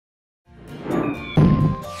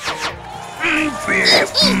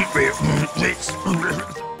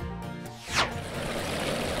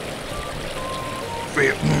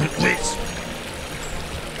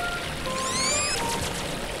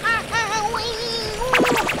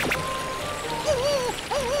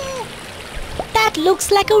That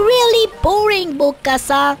looks like a really boring book,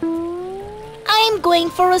 Casa. I'm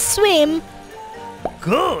going for a swim.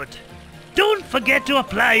 Good. Don't forget to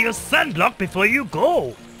apply your sunblock before you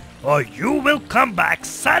go, or you will come back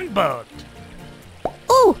sunburned.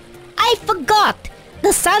 Oh, I forgot.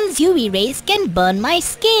 The sun's UV rays can burn my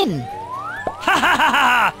skin. Ha ha ha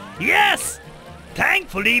ha! Yes!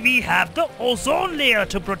 Thankfully we have the ozone layer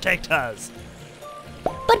to protect us.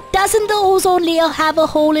 But doesn't the ozone layer have a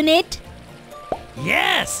hole in it?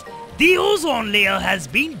 Yes, the ozone layer has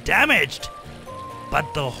been damaged.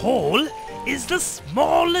 But the hole is the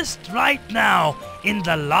smallest right now in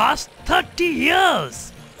the last 30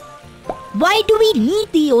 years. Why do we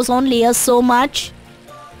need the ozone layer so much?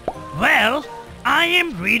 Well, I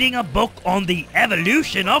am reading a book on the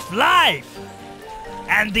evolution of life.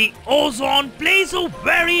 And the ozone plays a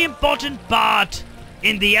very important part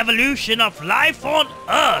in the evolution of life on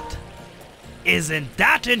Earth. Isn't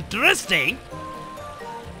that interesting?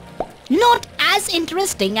 Not as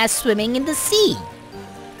interesting as swimming in the sea.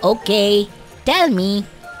 Okay, tell me.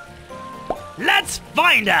 Let's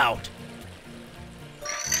find out.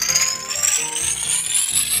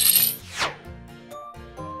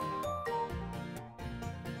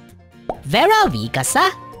 Where are we, Casa?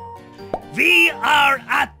 We are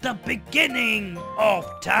at the beginning of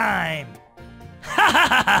time. Ha ha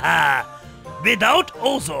ha ha ha! Without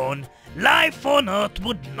ozone, life on Earth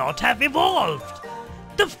would not have evolved.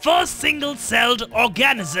 The first single-celled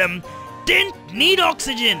organism didn't need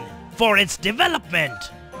oxygen for its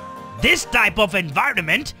development. This type of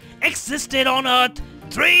environment existed on Earth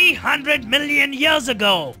 300 million years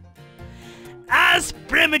ago. As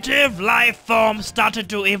primitive life forms started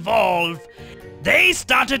to evolve, they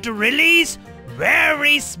started to release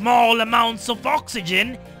very small amounts of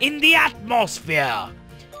oxygen in the atmosphere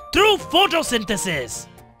through photosynthesis.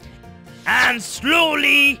 And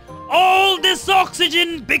slowly, all this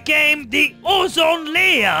oxygen became the ozone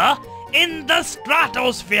layer in the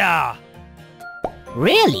stratosphere.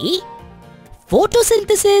 Really?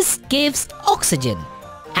 Photosynthesis gives oxygen.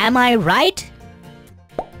 Am I right?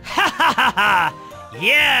 Ha ha ha ha!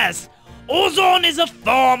 Yes! Ozone is a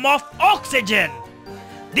form of oxygen.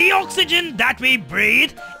 The oxygen that we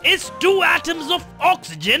breathe is 2 atoms of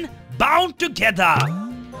oxygen bound together.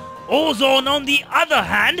 Ozone, on the other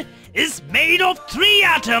hand, is made of 3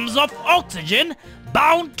 atoms of oxygen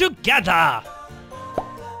bound together.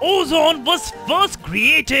 Ozone was first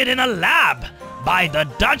created in a lab by the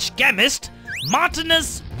Dutch chemist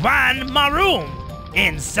Martinus van Marum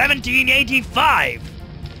in 1785.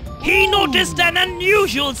 He noticed an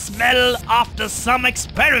unusual smell after some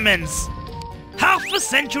experiments. Half a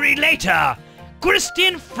century later,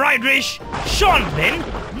 Christian Friedrich Schonbein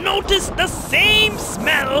noticed the same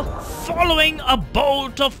smell following a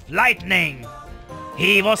bolt of lightning.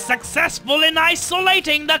 He was successful in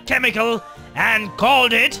isolating the chemical and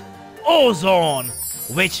called it ozone,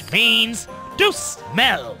 which means to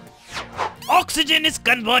smell. Oxygen is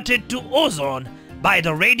converted to ozone by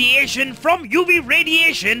the radiation from UV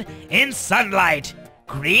radiation in sunlight,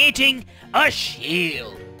 creating a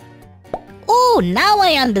shield. Oh, now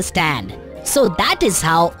I understand. So that is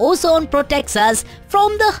how ozone protects us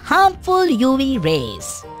from the harmful UV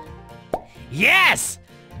rays. Yes,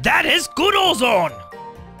 that is good ozone.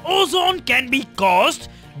 Ozone can be caused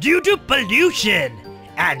due to pollution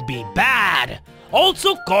and be bad,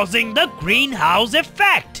 also causing the greenhouse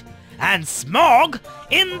effect and smog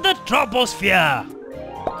in the troposphere.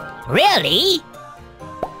 Really?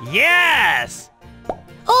 Yes.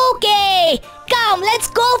 Okay, come, let's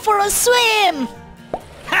go for a swim.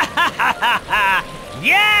 Ha ha ha ha ha!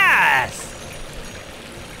 Yes!